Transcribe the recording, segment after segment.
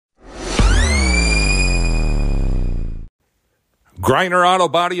Griner Auto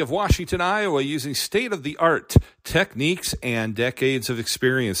Body of Washington, Iowa, using state-of-the-art techniques and decades of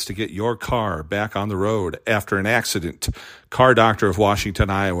experience to get your car back on the road after an accident. Car Doctor of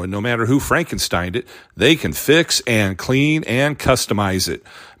Washington, Iowa. No matter who Frankensteined it, they can fix and clean and customize it.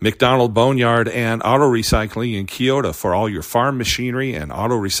 McDonald Boneyard and Auto Recycling in Keota for all your farm machinery and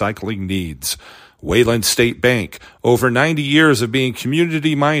auto recycling needs. Wayland State Bank, over 90 years of being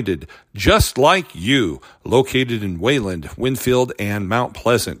community-minded, just like you, located in Wayland, Winfield, and Mount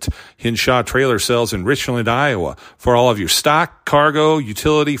Pleasant. Hinshaw Trailer Sales in Richland, Iowa, for all of your stock, cargo,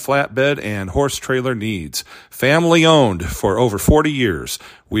 utility, flatbed, and horse trailer needs. Family-owned for over 40 years.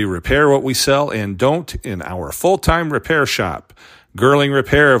 We repair what we sell and don't in our full-time repair shop. Girling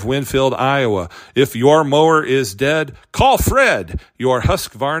Repair of Winfield, Iowa. If your mower is dead, call Fred, your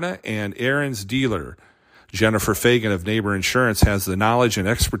Husqvarna and Aaron's dealer. Jennifer Fagan of Neighbor Insurance has the knowledge and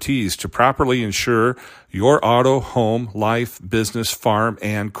expertise to properly insure your auto, home, life, business, farm,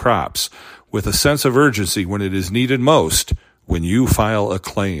 and crops with a sense of urgency when it is needed most. When you file a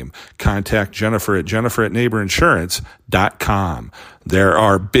claim, contact Jennifer at neighborinsurance.com. There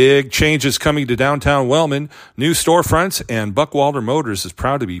are big changes coming to downtown Wellman, new storefronts, and Buckwalter Motors is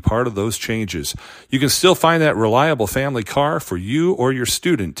proud to be part of those changes. You can still find that reliable family car for you or your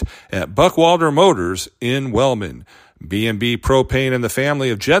student at Buckwalter Motors in Wellman. B&B Propane and the family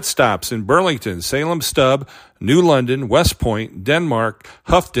of jet stops in Burlington, Salem Stub, New London, West Point, Denmark,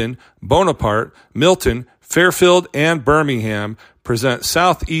 Houghton, Bonaparte, Milton, Fairfield, and Birmingham present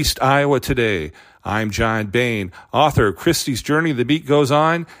Southeast Iowa Today. I'm John Bain, author of Christie's Journey, The Beat Goes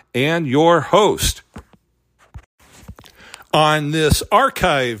On, and your host. On this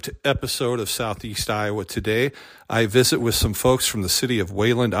archived episode of Southeast Iowa Today, I visit with some folks from the city of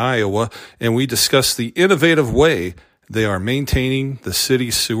Wayland, Iowa, and we discuss the innovative way they are maintaining the city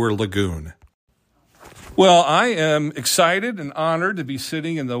sewer lagoon. Well, I am excited and honored to be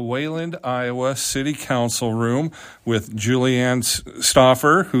sitting in the Wayland, Iowa City Council room with Julianne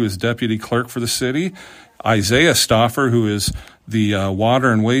Stauffer, who is Deputy Clerk for the city, Isaiah Stauffer, who is the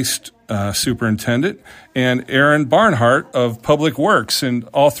Water and Waste Superintendent, and Aaron Barnhart of Public Works. And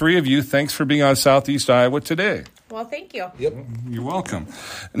all three of you, thanks for being on Southeast Iowa Today. Well, thank you. Yep. You're welcome.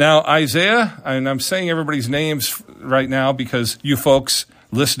 Now, Isaiah, and I'm saying everybody's names right now because you folks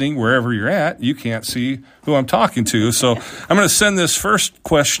listening, wherever you're at, you can't see who I'm talking to. So I'm going to send this first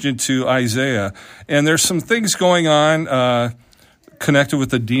question to Isaiah. And there's some things going on connected with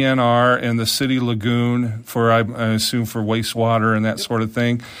the DNR and the city lagoon for, I assume, for wastewater and that sort of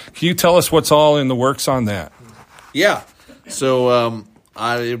thing. Can you tell us what's all in the works on that? Yeah. So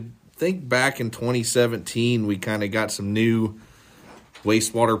I think back in 2017, we kind of got some new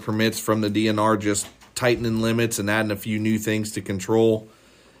wastewater permits from the DNR, just tightening limits and adding a few new things to control.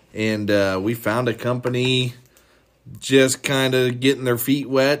 And we found a company just kind of getting their feet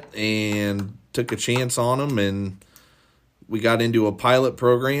wet and took a chance on them. And we got into a pilot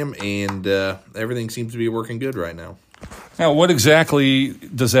program, and everything seems to be working good right now. Now, what exactly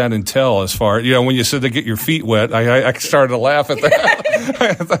does that entail as far, when you said to get your feet wet, I started to laugh at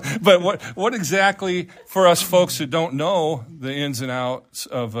that. But what exactly, for us folks who don't know the ins and outs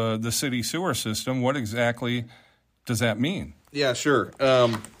of the city sewer system, what exactly does that mean? Yeah, sure.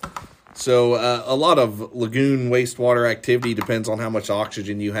 So a lot of lagoon wastewater activity depends on how much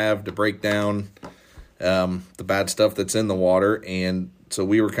oxygen you have to break down the bad stuff that's in the water. And so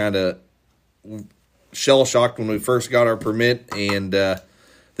we were kind of shell-shocked when we first got our permit, and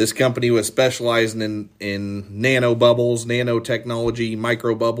this company was specializing in nano bubbles, nanotechnology,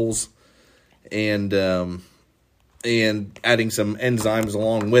 micro bubbles, and adding some enzymes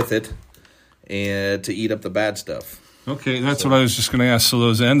along with it and to eat up the bad stuff. Okay, that's what I was just going to ask. So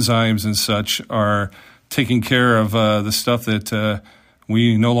those enzymes and such are taking care of the stuff that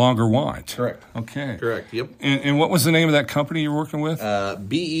we no longer want. Correct. Okay. Correct, yep. And what was the name of that company you're working with?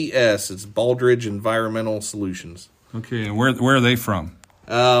 BES. It's Baldridge Environmental Solutions. Okay, and where are they from?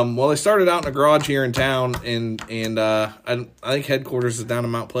 Well, they started out in a garage here in town, and I think headquarters is down in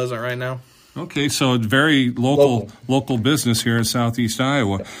Mount Pleasant right now. Okay, so it's very local business here in Southeast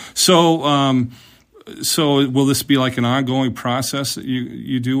Iowa. So will this be like an ongoing process that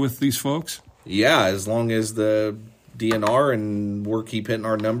you do with these folks? Yeah, as long as the DNR and we're keep hitting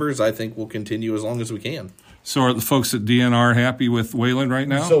our numbers, I think we'll continue as long as we can. So are the folks at DNR happy with Wayland right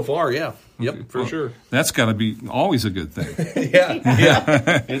now? So far, yeah. Yep, Okay. for sure. That's got to be always a good thing.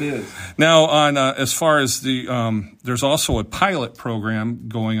 Yeah, it is. Now, on as far as the there's also a pilot program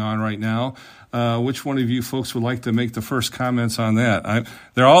going on right now. Which one of you folks would like to make the first comments on that?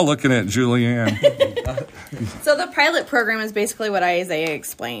 They're all looking at Julianne. So the pilot program is basically what Isaiah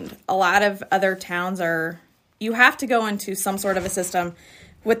explained. A lot of other towns are you have to go into some sort of a system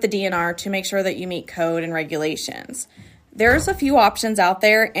with the DNR to make sure that you meet code and regulations. There's a few options out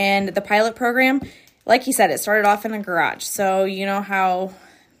there, and the pilot program, like you said, it started off in a garage. So you know how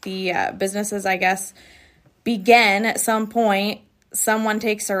the businesses, I guess, begin at some point. Someone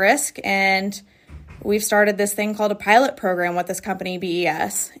takes a risk, and we've started this thing called a pilot program with this company,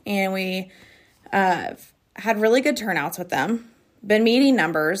 BES, and we had really good turnouts with them, been meeting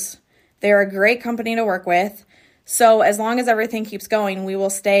numbers. They're a great company to work with. So as long as everything keeps going, we will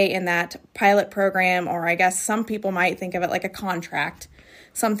stay in that pilot program, or I guess some people might think of it like a contract,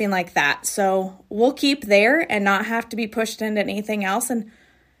 something like that. So we'll keep there and not have to be pushed into anything else. And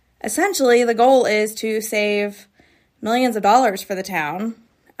essentially the goal is to save millions of dollars for the town.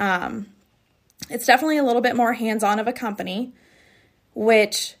 It's definitely a little bit more hands-on of a company,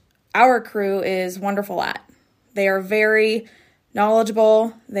 which our crew is wonderful at. They are very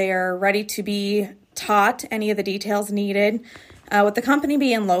knowledgeable. They are ready to be taught any of the details needed. With the company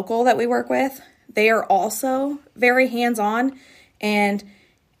being local that we work with, they are also very hands-on, and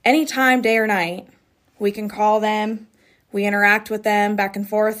anytime, day or night, we can call them, we interact with them back and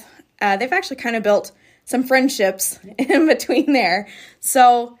forth. They've actually kind of built some friendships in between there.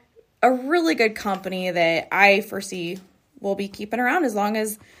 So a really good company that I foresee will be keeping around as long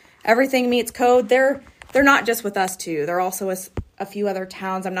as everything meets code. They're not just with us too. They're also with a few other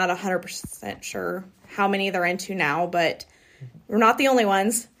towns. I'm not 100% sure how many they're into now, but we're not the only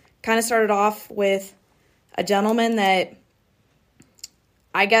ones. Kind of started off with a gentleman that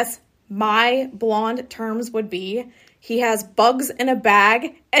I guess my blonde terms would be he has bugs in a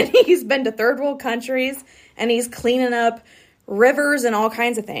bag, and he's been to third world countries, and he's cleaning up rivers and all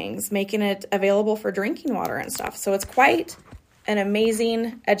kinds of things, making it available for drinking water and stuff. So it's quite an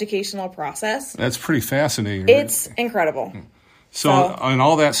amazing educational process. That's pretty fascinating. It's incredible. So, and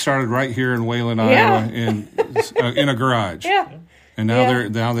all that started right here in Wayland, Iowa, in a garage. Yeah. And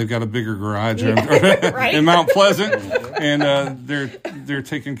now they've got a bigger garage Right. in Mount Pleasant, and they're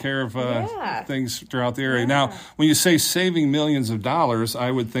taking care of things throughout the area. Now, when you say saving millions of dollars,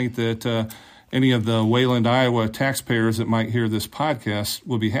 I would think that any of the Wayland, Iowa taxpayers that might hear this podcast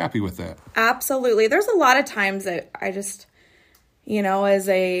will be happy with that. Absolutely. There's a lot of times that I just, as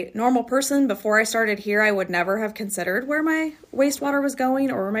a normal person, before I started here, I would never have considered where my wastewater was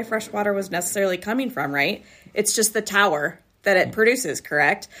going or where my fresh water was necessarily coming from, right? It's just the tower that it produces,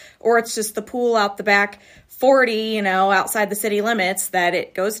 correct? Or it's just the pool out the back 40, outside the city limits that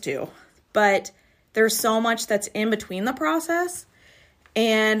it goes to. But there's so much that's in between the process.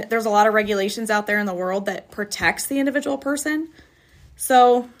 And there's a lot of regulations out there in the world that protects the individual person.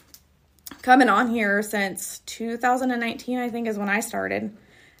 So coming on here since 2019, I think is when I started,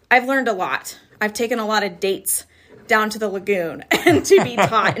 I've learned a lot. I've taken a lot of dates down to the lagoon and to be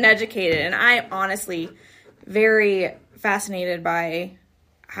taught and educated. And I'm honestly very fascinated by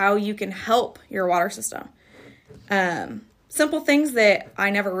how you can help your water system. Simple things that I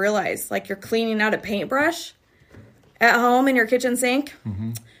never realized, like you're cleaning out a paintbrush at home in your kitchen sink.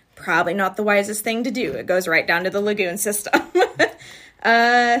 Mm-hmm. Probably not the wisest thing to do. It goes right down to the lagoon system.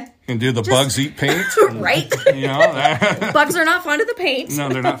 And do the bugs eat paint? Right. Bugs are not fond of the paint. No,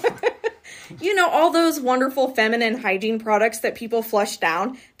 they're not. All those wonderful feminine hygiene products that people flush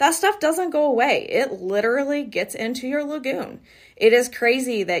down, that stuff doesn't go away. It literally gets into your lagoon. It is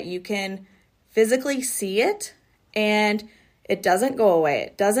crazy that you can physically see it and it doesn't go away.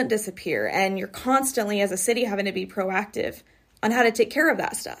 It doesn't disappear. And you're constantly, as a city, having to be proactive on how to take care of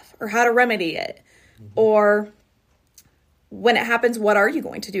that stuff or how to remedy it. Mm-hmm. Or when it happens, what are you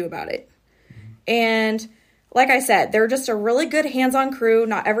going to do about it? Mm-hmm. And like I said, they're just a really good hands-on crew.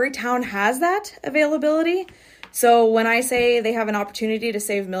 Not every town has that availability. So when I say they have an opportunity to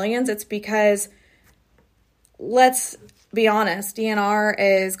save millions, it's because, let's be honest, DNR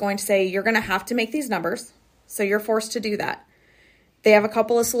is going to say you're going to have to make these numbers. So you're forced to do that. They have a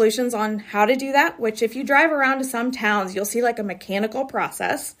couple of solutions on how to do that, which if you drive around to some towns, you'll see like a mechanical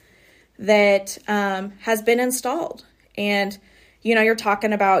process that has been installed. And you're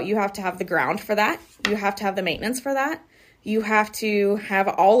talking about you have to have the ground for that. You have to have the maintenance for that. You have to have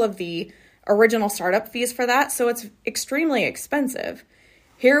all of the original startup fees for that. So it's extremely expensive.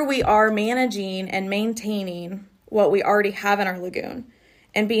 Here we are managing and maintaining what we already have in our lagoon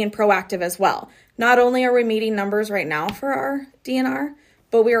and being proactive as well. Not only are we meeting numbers right now for our DNR,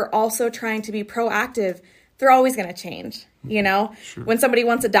 but we are also trying to be proactive. They're always going to change, Sure. When somebody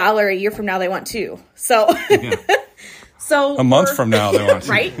wants $1 a year from now, they want $2. So... Yeah. So a month from now, they want to.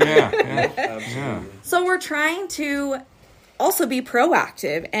 Right? Yeah, absolutely. So we're trying to also be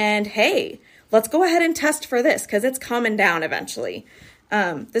proactive and, hey, let's go ahead and test for this because it's coming down eventually.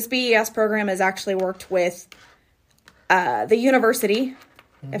 This BES program has actually worked with the university,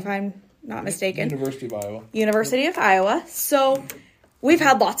 if I'm not mistaken. University of Iowa. University of Iowa. So we've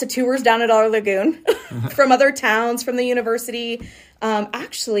had lots of tours down at our lagoon from other towns, from the university.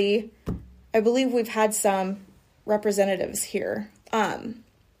 Actually, I believe we've had some representatives here.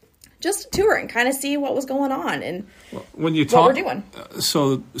 Just tour and kind of see what was going on and when you what we're doing.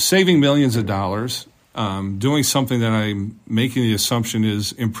 So saving millions of dollars, doing something that I'm making the assumption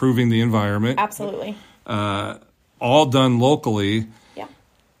is improving the environment. Absolutely. All done locally. Yeah.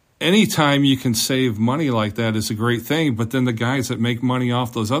 Anytime you can save money like that is a great thing, but then the guys that make money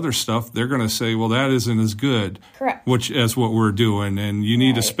off those other stuff, they're going to say, well, that isn't as good. Correct. Which is what we're doing, and you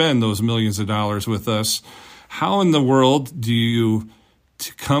need to spend those millions of dollars with us. How in the world do you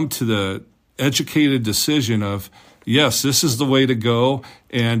come to the educated decision of, yes, this is the way to go,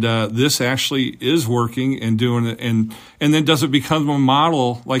 and this actually is working and doing it, and then does it become a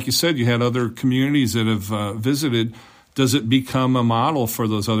model? Like you said, you had other communities that have visited. Does it become a model for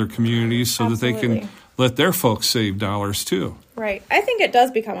those other communities so that they can let their folks save dollars too? Right. I think it does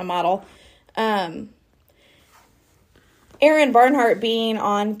become a model. Aaron Barnhart being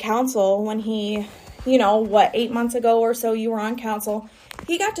on council when he, 8 months ago or so you were on council,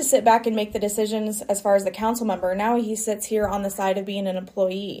 he got to sit back and make the decisions as far as the council member. Now he sits here on the side of being an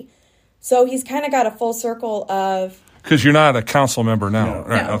employee. So he's kind of got a full circle of... Because you're not a council member now. No.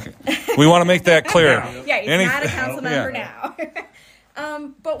 Right, okay. We want to make that clear. Yeah, he's not a council member now.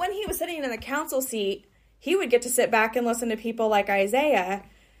 But when he was sitting in the council seat, he would get to sit back and listen to people like Isaiah,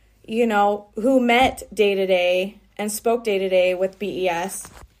 who met day-to-day and spoke day-to-day with BES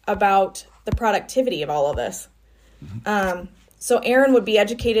about the productivity of all of this. So Aaron would be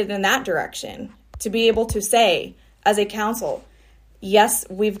educated in that direction to be able to say, as a council, yes,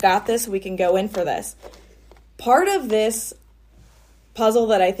 we've got this, we can go in for this. Part of this puzzle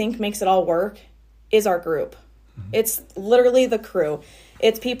that I think makes it all work is our group. It's literally the crew.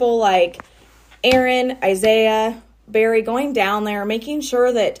 It's people like Aaron, Isaiah, Barry going down there, making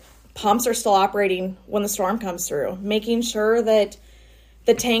sure that pumps are still operating when the storm comes through, making sure that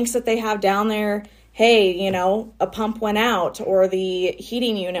the tanks that they have down there, hey, a pump went out or the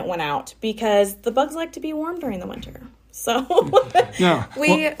heating unit went out because the bugs like to be warm during the winter. So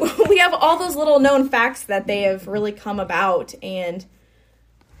we have all those little known facts that they have really come about. And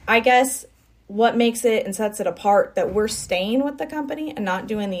I guess what makes it and sets it apart that we're staying with the company and not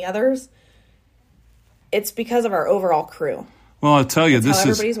doing the others, it's because of our overall crew. Well, I'll tell you,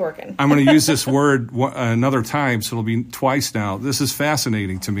 everybody's working. I'm going to use this word another time, so it'll be twice now. This is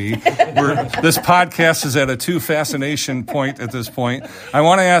fascinating to me. This podcast is at a fascination point at this point. I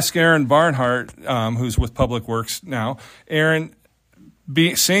want to ask Aaron Barnhart, who's with Public Works now. Aaron,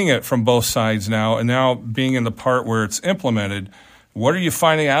 seeing it from both sides now, and now being in the part where it's implemented, what are you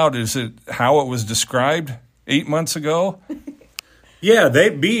finding out? Is it how it was described 8 months ago? Yeah,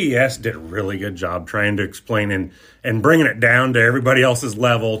 BES did a really good job trying to explain and bringing it down to everybody else's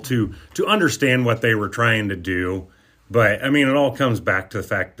level to understand what they were trying to do. But, it all comes back to the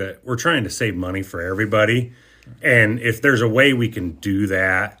fact that we're trying to save money for everybody. And if there's a way we can do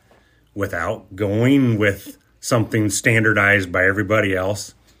that without going with something standardized by everybody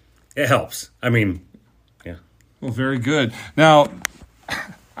else, it helps. Yeah. Well, very good. Now,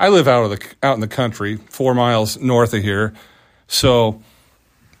 I live out in the country, 4 miles north of here. So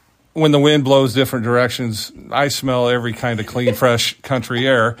when the wind blows different directions, I smell every kind of clean, fresh country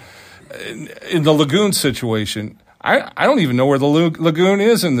air. In the lagoon situation, I don't even know where the lagoon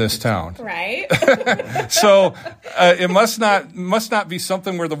is in this town. Right. So it must not be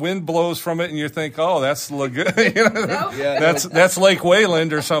something where the wind blows from it and you think, oh, that's the lagoon. Nope. Yeah, that's Lake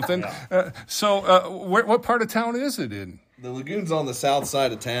Wayland or something. What part of town is it in? The lagoon's on the south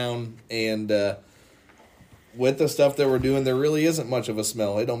side of town, and with the stuff that we're doing, there really isn't much of a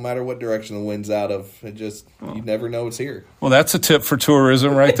smell. It don't matter what direction the wind's out of. It just, you never know it's here. Well, that's a tip for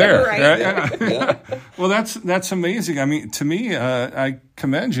tourism right there. Right. Yeah. Well, that's amazing. To me, I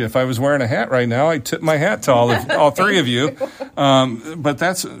commend you. If I was wearing a hat right now, I'd tip my hat to all three of you. But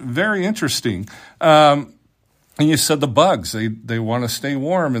that's very interesting. And you said the bugs, they want to stay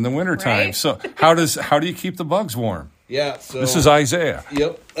warm in the wintertime. Right. So how do you keep the bugs warm? Yeah. So This is Isaiah.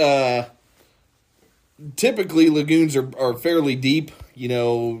 Yep. Typically, lagoons are fairly deep,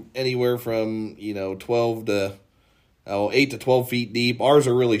 anywhere from, 12 to 8 to 12 feet deep. Ours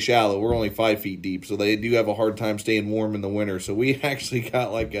are really shallow. We're only 5 feet deep, so they do have a hard time staying warm in the winter. So we actually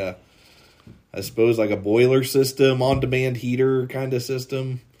got like a boiler system, on-demand heater kind of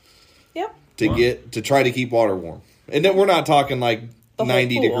system. Yep. To try to keep water warm. And then we're not talking like The whole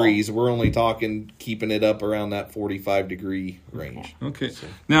 90 pool. degrees. We're only talking keeping it up around that 45-degree range. Okay.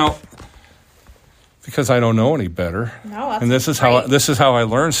 Now, because I don't know any better. No, that's and this is how I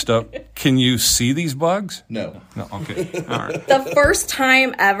learn stuff. Can you see these bugs? No. Okay. All right. The first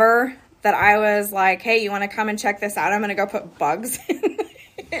time ever that I was like, hey, you want to come and check this out? I'm going to go put bugs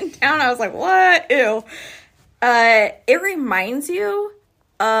in town. I was like, what? Ew. It reminds you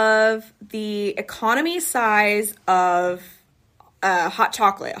of the economy size of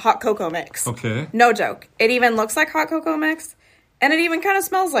hot cocoa mix. Okay. No joke. It even looks like hot cocoa mix. And it even kind of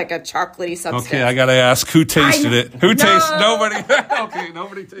smells like a chocolatey substance. Okay, I got to ask, who tasted it? Who tasted? Nobody. Okay,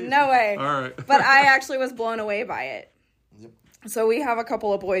 nobody tasted it. No way. All right. But I actually was blown away by it. Yep. So we have a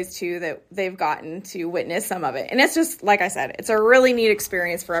couple of boys, too, that they've gotten to witness some of it. And it's just, like I said, it's a really neat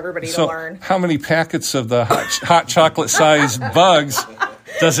experience for everybody to learn. How many packets of the hot chocolate-sized bugs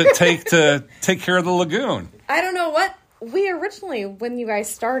does it take to take care of the lagoon? I don't know what. We originally, when you guys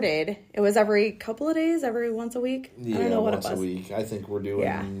started, it was every couple of days, every once a week. Yeah, I don't know what once it was. a week. I think we're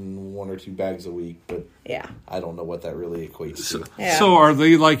doing 1 or 2 bags a week, but I don't know what that really equates to. Yeah. So are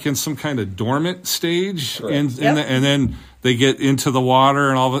they like in some kind of dormant stage, and then they get into the water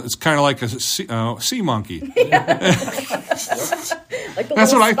and all that? It's kind of like a sea monkey. Like the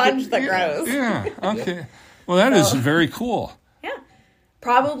little sponge that grows. Yeah. Okay. Well, that is very cool. Yeah.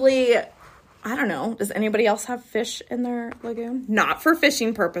 Probably. I don't know. Does anybody else have fish in their lagoon? Not for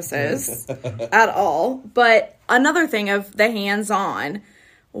fishing purposes at all. But another thing of the hands-on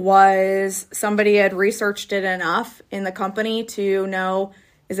was somebody had researched it enough in the company to know,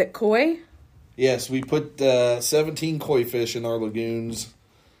 is it koi? Yes, we put 17 koi fish in our lagoons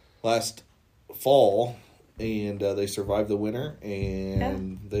last fall, and they survived the winter,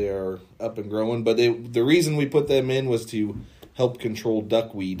 and they are up and growing. But the reason we put them in was to help control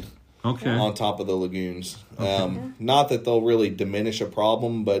duckweed. Okay. On top of the lagoons. Not that they'll really diminish a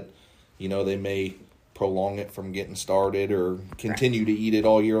problem, but, they may prolong it from getting started or continue to eat it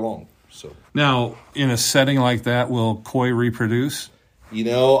all year long. So now, in a setting like that, will koi reproduce?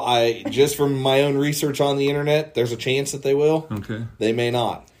 I just from my own research on the internet, there's a chance that they will. Okay. They may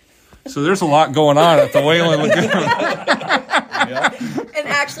not. So there's a lot going on at the Wayland Lagoon. And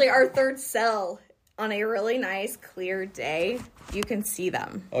actually, our third cell, on a really nice, clear day, you can see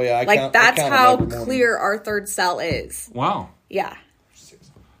them. Oh, yeah. That's how clear our third cell is. Wow. Yeah.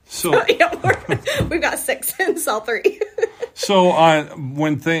 So we've got 6 in cell 3. So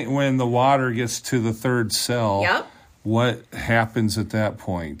when the water gets to the third cell, what happens at that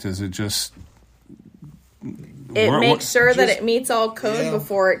point? Does it just... It makes sure that it meets all code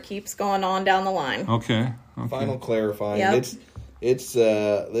before it keeps going on down the line. Okay. Final clarifying. Yep. It's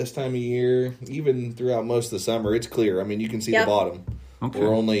this time of year, even throughout most of the summer, it's clear. I mean, you can see the bottom. Okay.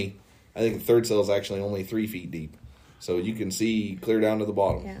 We're only, I think the third cell is actually only 3 feet deep. So you can see clear down to the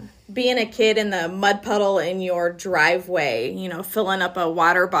bottom. Yeah. Being a kid in the mud puddle in your driveway, filling up a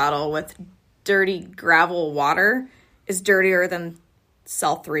water bottle with dirty gravel water is dirtier than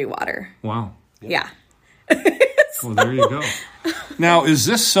cell 3 water. Wow. Yep. Yeah. Well, there you go. Now, is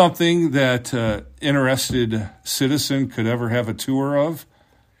this something that interested citizen could ever have a tour of?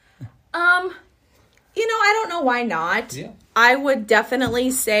 I don't know why not. Yeah. I would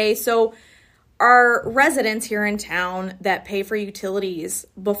definitely say so. Our residents here in town that pay for utilities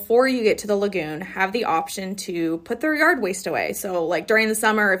before you get to the lagoon have the option to put their yard waste away. So like during the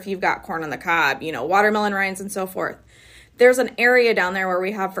summer, if you've got corn on the cob, watermelon rinds and so forth, there's an area down there where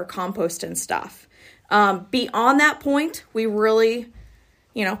we have for compost and stuff. Beyond that point, we really,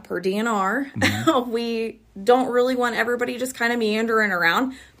 per DNR, we don't really want everybody just kind of meandering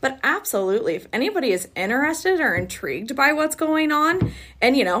around. But absolutely, if anybody is interested or intrigued by what's going on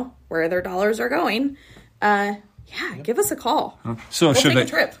and, where their dollars are going, give us a call. So we'll should take a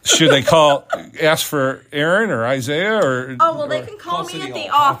trip. Should they ask for Aaron or Isaiah or? Oh, well, they can call me at the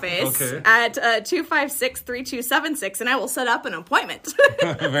office at 256-3276, and I will set up an appointment.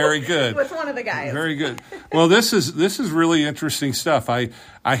 Very good. With one of the guys. Very good. Well, this is really interesting stuff. I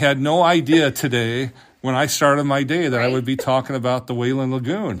had no idea today when I started my day that I would be talking about the Wayland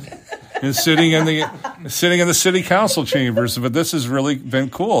Lagoon and sitting in the city council chambers. But this has really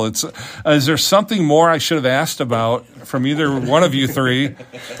been cool. Is there something more I should have asked about from either one of you three,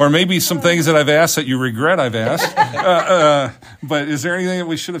 or maybe some things that I've asked that you regret I've asked? But is there anything that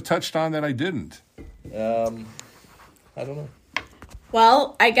we should have touched on that I didn't? I don't know.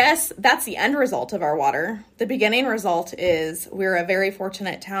 Well, I guess that's the end result of our water. The beginning result is we're a very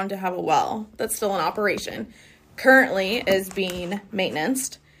fortunate town to have a well that's still in operation. Currently is being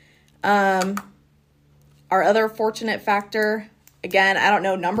maintained. Our other fortunate factor, again, I don't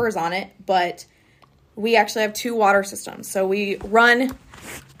know numbers on it, but we actually have 2 water systems. So we run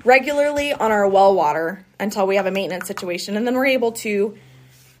regularly on our well water until we have a maintenance situation, and then we're able to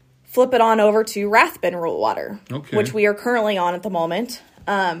flip it on over to Rathbun rural water, Okay. which we are currently on at the moment.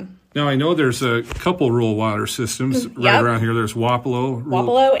 Now, I know there's a couple rural water systems right Yep. around here. There's Wapello.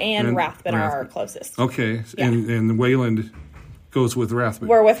 Wapello and Rathbun are our closest. Okay, Yeah. and Wayland goes with Rathbun.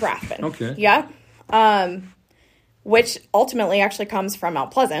 We're with Rathbun. Okay. Yeah. Which ultimately actually comes from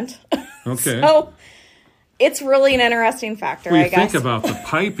Mount Pleasant. Okay. So it's really an interesting factor, When I you guess. think about the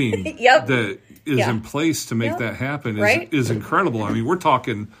piping Yep. that is Yeah. in place to make Yep. that happen Right. is incredible. I mean, we're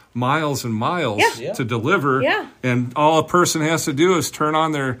talking miles and miles Yeah. to deliver, Yeah. and all a person has to do is turn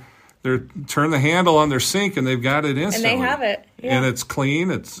the handle on their sink, and they've got it instantly. And they have it. Yeah. And it's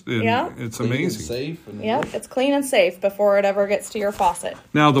clean. It's Yeah. it's Clean and amazing. safe. And Yep, it's clean and safe before it ever gets to your faucet.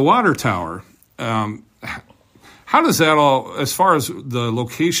 Now, the water tower, how does that all, as far as the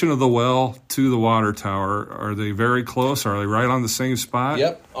location of the well to the water tower, are they very close? Are they right on the same spot?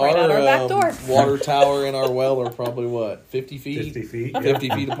 Yep. Right out our back door. Water tower and our well are probably, 50 feet? 50 feet. 50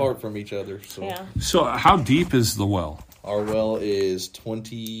 feet apart from each other. So Yeah. So how deep is the well? our well is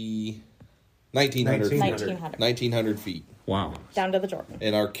 1900 1900. 1900 feet. Wow. Down to the Jordan.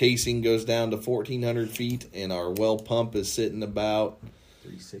 And our casing goes down to 1400 feet, and our well pump is sitting about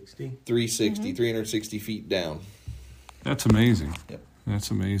 360. 360 feet down. That's amazing. Yep.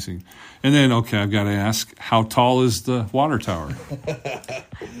 That's amazing. And then, okay, I've got to ask, how tall is the water tower?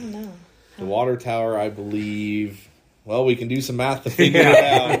 The water tower, I believe. Well, we can do some math to figure it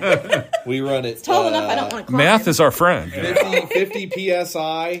out. We run it. Tall enough, I don't want to climb. Math is our friend. 50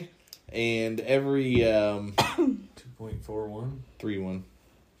 psi, and every 2.41. 3.1.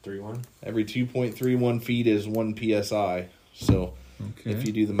 3.1. Every 2.31 feet is 1 psi. So Okay. if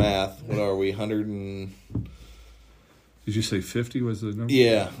you do the math, what are we? 100 and Did you say 50 was the number?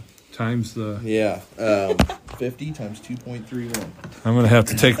 yeah, Times the... 50 times 2.31. I'm going to have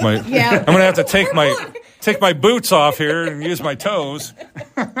to take my... Yeah. I'm going to have to take my boots off here and use my toes.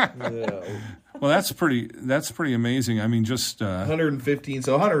 Yeah. Well, that's pretty amazing. I mean, just 115,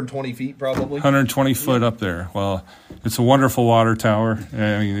 so 120 feet probably. 120 foot up there. Well, it's a wonderful water tower.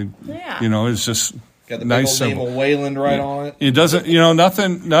 I mean, Yeah. it's just Got the nice big old name symbol. of Wayland right on it. It doesn't,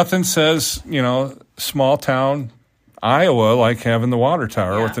 nothing says, small town Iowa like having the water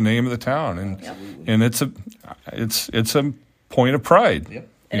tower Yeah. with the name of the town, and it's a point of pride. Yep.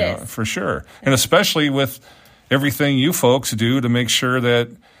 It is. For sure, and especially with everything you folks do to make sure that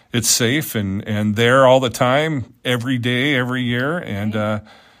it's safe and there all the time, every day, every year, and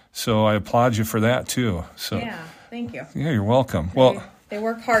so I applaud you for that too. So Yeah, thank you. yeah, you're welcome. Well, They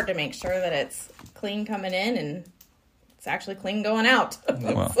work hard to make sure that it's clean coming in and it's actually clean going out.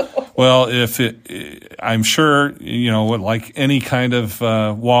 Well, I'm sure, like any kind of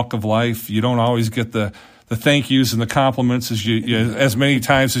walk of life, you don't always get the thank yous and the compliments as many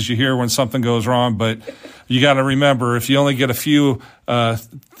times as you hear when something goes wrong. But you got to remember, if you only get a few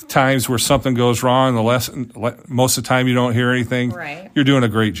times where something goes wrong, most of the time you don't hear anything. Right. You're doing a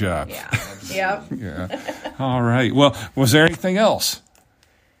great job. Yeah. Yep. Yeah. All right. Well, was there anything else?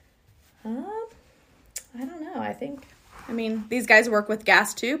 I don't know. I mean, these guys work with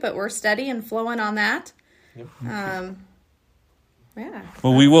gas too, but we're steady and flowing on that. Yeah.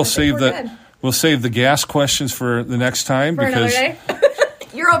 Well, we will I think we're good. we'll save the gas questions for the next time For another because day.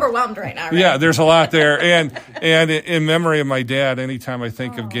 You're overwhelmed right now, right? yeah, there's a lot there. And in memory of my dad, anytime I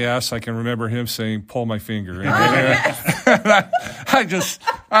think of gas, I can remember him saying, "Pull my finger." I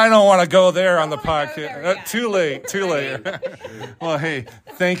don't want to go there on the podcast. there, yeah. Too late. Well, hey,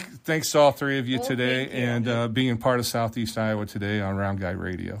 thanks to all three of you today thank you. and being part of Southeast Iowa Today on Round Guy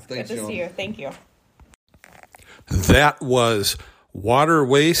Radio. Good Thanks, to John. see you. Thank you. That was Water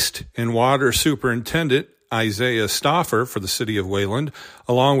Waste and Water Superintendent Isaiah Stauffer for the City of Wayland,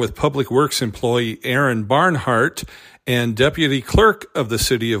 along with Public Works employee Aaron Barnhart and Deputy Clerk of the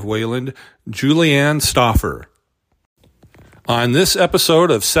City of Wayland, Julianne Stauffer. On this episode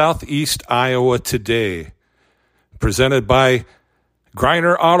of Southeast Iowa Today, presented by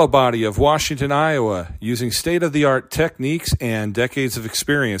Griner Auto Body of Washington, Iowa, using state-of-the-art techniques and decades of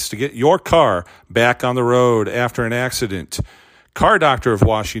experience to get your car back on the road after an accident. Car Doctor of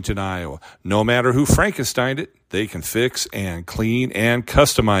Washington, Iowa. No matter who Frankensteined it, they can fix and clean and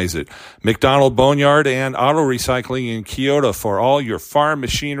customize it. McDonald Boneyard and Auto Recycling in Kyoto for all your farm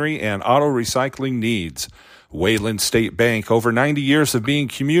machinery and auto recycling needs. Wayland State Bank, over 90 years of being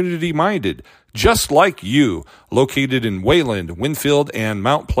community-minded, just like you, located in Wayland, Winfield, and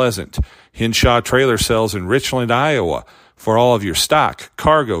Mount Pleasant. Hinshaw Trailer Sales in Richland, Iowa, for all of your stock,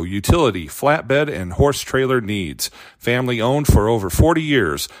 cargo, utility, flatbed, and horse trailer needs. Family owned for over 40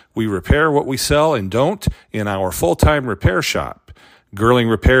 years. We repair what we sell and don't in our full-time repair shop. Girling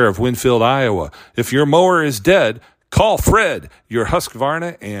Repair of Winfield, Iowa. If your mower is dead, Call Fred, your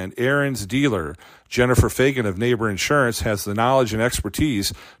Husqvarna and Aaron's dealer. Jennifer Fagan of Neighbor Insurance has the knowledge and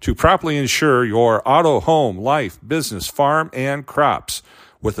expertise to properly insure your auto, home, life, business, farm, and crops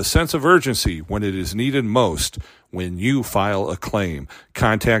with a sense of urgency when it is needed most when you file a claim.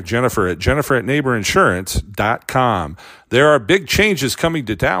 Contact Jennifer at jennifer@neighborinsurance.com. There are big changes coming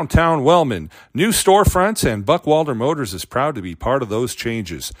to downtown Wellman. New storefronts, and Buckwalder Motors is proud to be part of those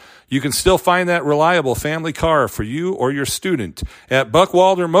changes. You can still find that reliable family car for you or your student at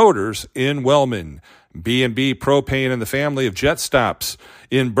Buckwalder Motors in Wellman. B&B Propane and the family of jet stops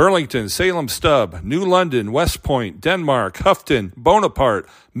in Burlington, Salem Stub, New London, West Point, Denmark, Houghton, Bonaparte,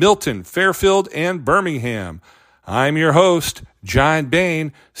 Milton, Fairfield, and Birmingham. I'm your host, John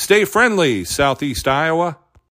Bain. Stay friendly, Southeast Iowa.